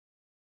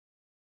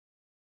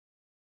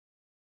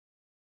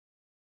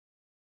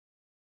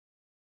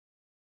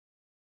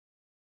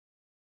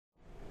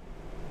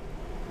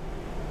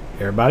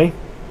Everybody.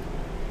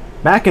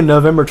 Back in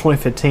November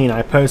 2015,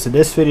 I posted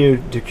this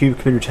video to Cube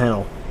Computer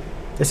Channel.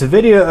 It's a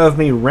video of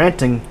me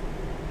ranting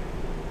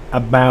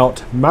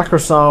about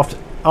Microsoft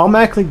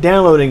automatically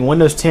downloading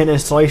Windows 10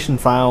 installation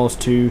files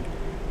to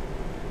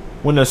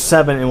Windows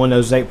 7 and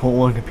Windows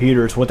 8.1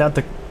 computers without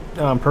the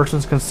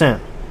person's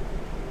consent,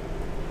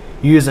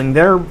 using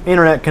their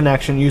internet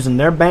connection, using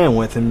their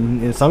bandwidth,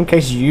 and in some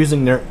cases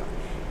using their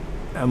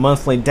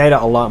monthly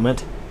data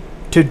allotment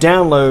to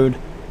download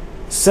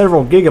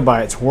several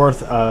gigabytes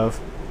worth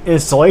of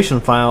installation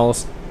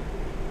files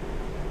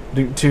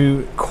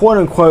to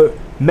quote-unquote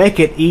make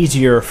it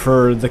easier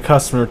for the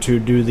customer to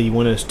do the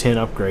Windows 10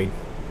 upgrade.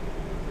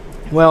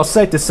 Well,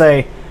 safe to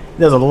say,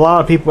 there's a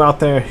lot of people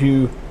out there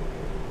who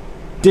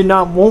did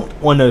not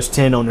want Windows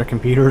 10 on their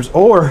computers,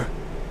 or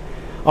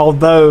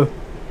although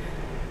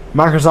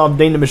Microsoft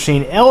deemed the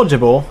machine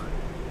eligible,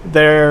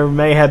 there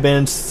may have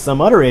been some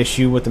other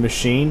issue with the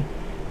machine.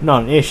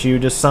 Not an issue,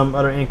 just some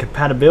other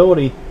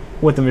incompatibility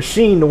with the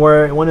machine to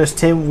where Windows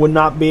 10 would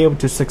not be able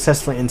to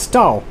successfully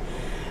install.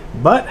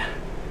 But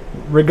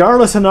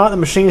regardless or not, the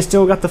machine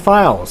still got the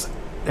files,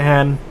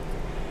 and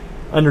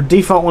under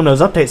default Windows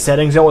Update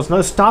settings there was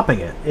no stopping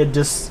it. It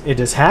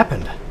just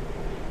happened.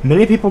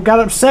 Many people got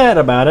upset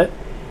about it.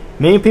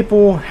 Many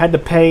people had to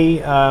pay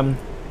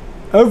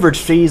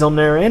overage fees on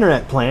their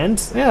internet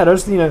plans. Yeah,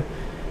 there's in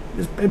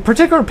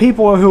particular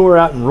people who are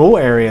out in rural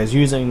areas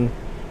using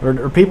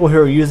or people who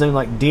are using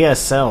like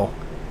DSL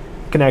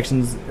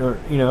connections, or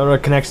other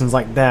connections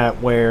like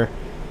that, where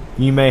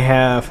you may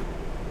have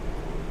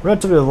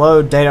relatively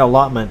low data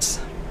allotments.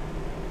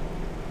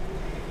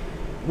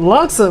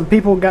 Lots of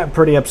people got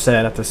pretty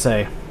upset, I have to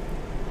say.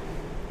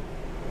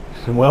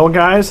 Well,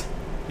 guys,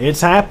 it's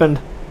happened.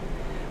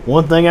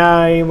 One thing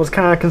I was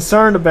kind of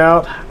concerned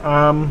about,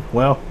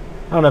 well,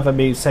 I don't know if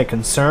I'd say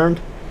concerned.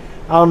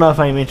 I don't know if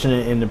I mentioned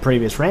it in the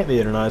previous rant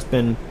video or not. It's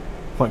been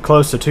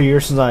close to 2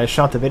 years since I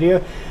shot the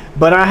video,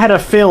 but I had a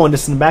feeling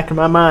just in the back of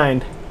my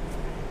mind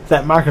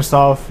that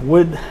Microsoft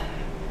would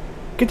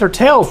get their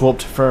tails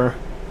whooped for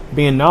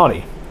being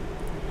naughty.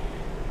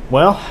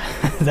 Well,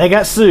 they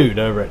got sued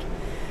over it.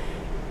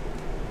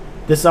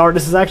 This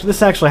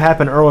actually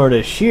happened earlier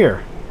this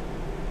year.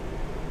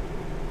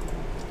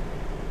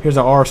 Here's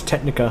an Ars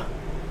Technica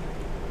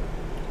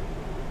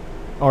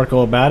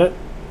article about it.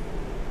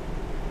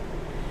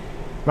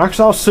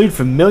 Microsoft sued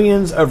for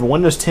millions over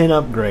Windows 10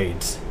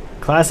 upgrades.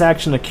 Class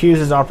action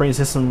accuses operating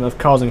system of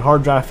causing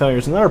hard drive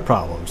failures and other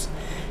problems.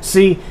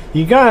 See,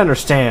 you gotta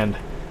understand,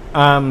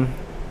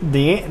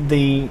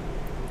 the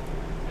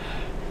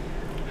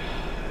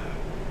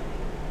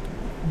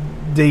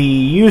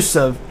use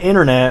of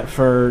internet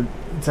for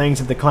things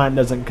that the client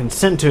doesn't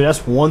consent to,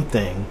 that's one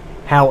thing.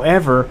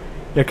 However,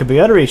 there could be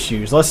other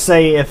issues. Let's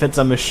say if it's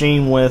a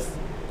machine with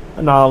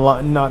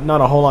not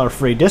a whole lot of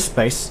free disk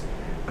space,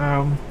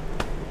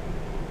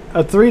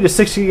 a 3 to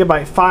 6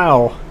 gigabyte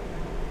file,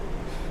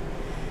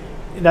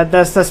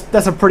 that's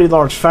a pretty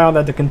large file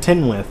that to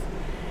contend with.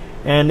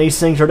 And these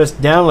things are just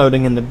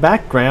downloading in the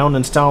background,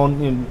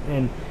 installing,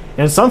 and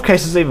in some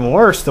cases even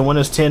worse, the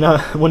Windows 10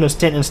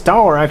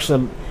 installer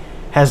actually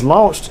has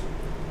launched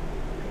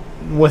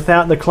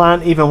without the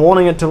client even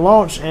wanting it to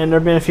launch, and there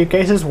have been a few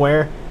cases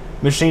where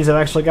machines have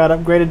actually got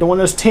upgraded to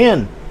Windows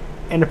 10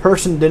 and the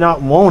person did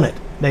not want it.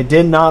 They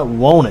did not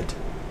want it.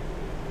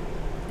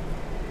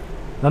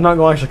 I'm not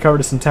going to actually cover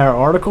this entire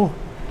article,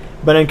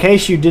 but in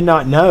case you did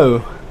not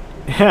know,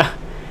 yeah,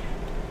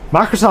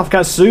 Microsoft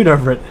got sued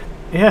over it.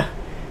 Yeah,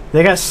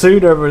 they got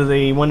sued over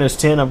the Windows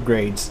 10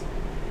 upgrades,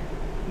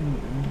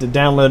 the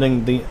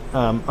downloading, the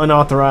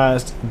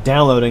unauthorized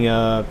downloading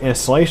of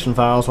installation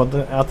files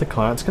without the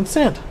client's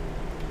consent.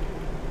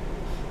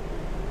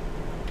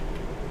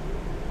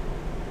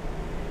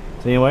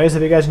 So anyways,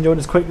 if you guys enjoyed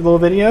this quick little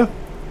video,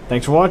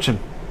 thanks for watching.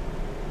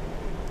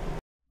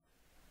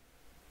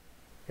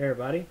 Hey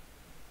everybody,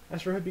 I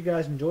sure hope you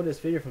guys enjoyed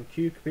this video from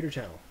Cube Computer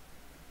Channel.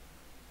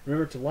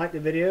 Remember to like the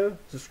video,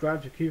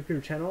 subscribe to Cube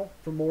Computer Channel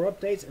for more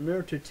updates, and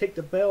remember to tick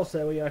the bell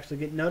so that you actually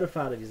get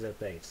notified of these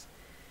updates.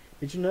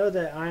 Did you know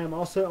that I am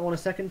also on a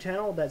second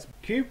channel that's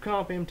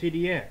CubeComp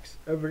MTDX?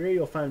 Over there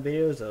you'll find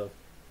videos of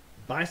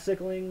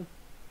bicycling,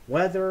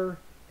 weather,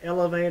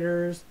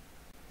 elevators,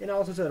 and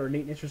all sorts of other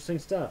neat and interesting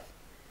stuff.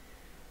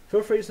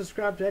 Feel free to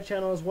subscribe to that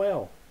channel as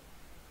well.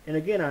 And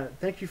again, I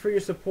thank you for your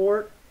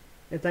support,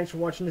 and thanks for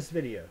watching this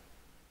video.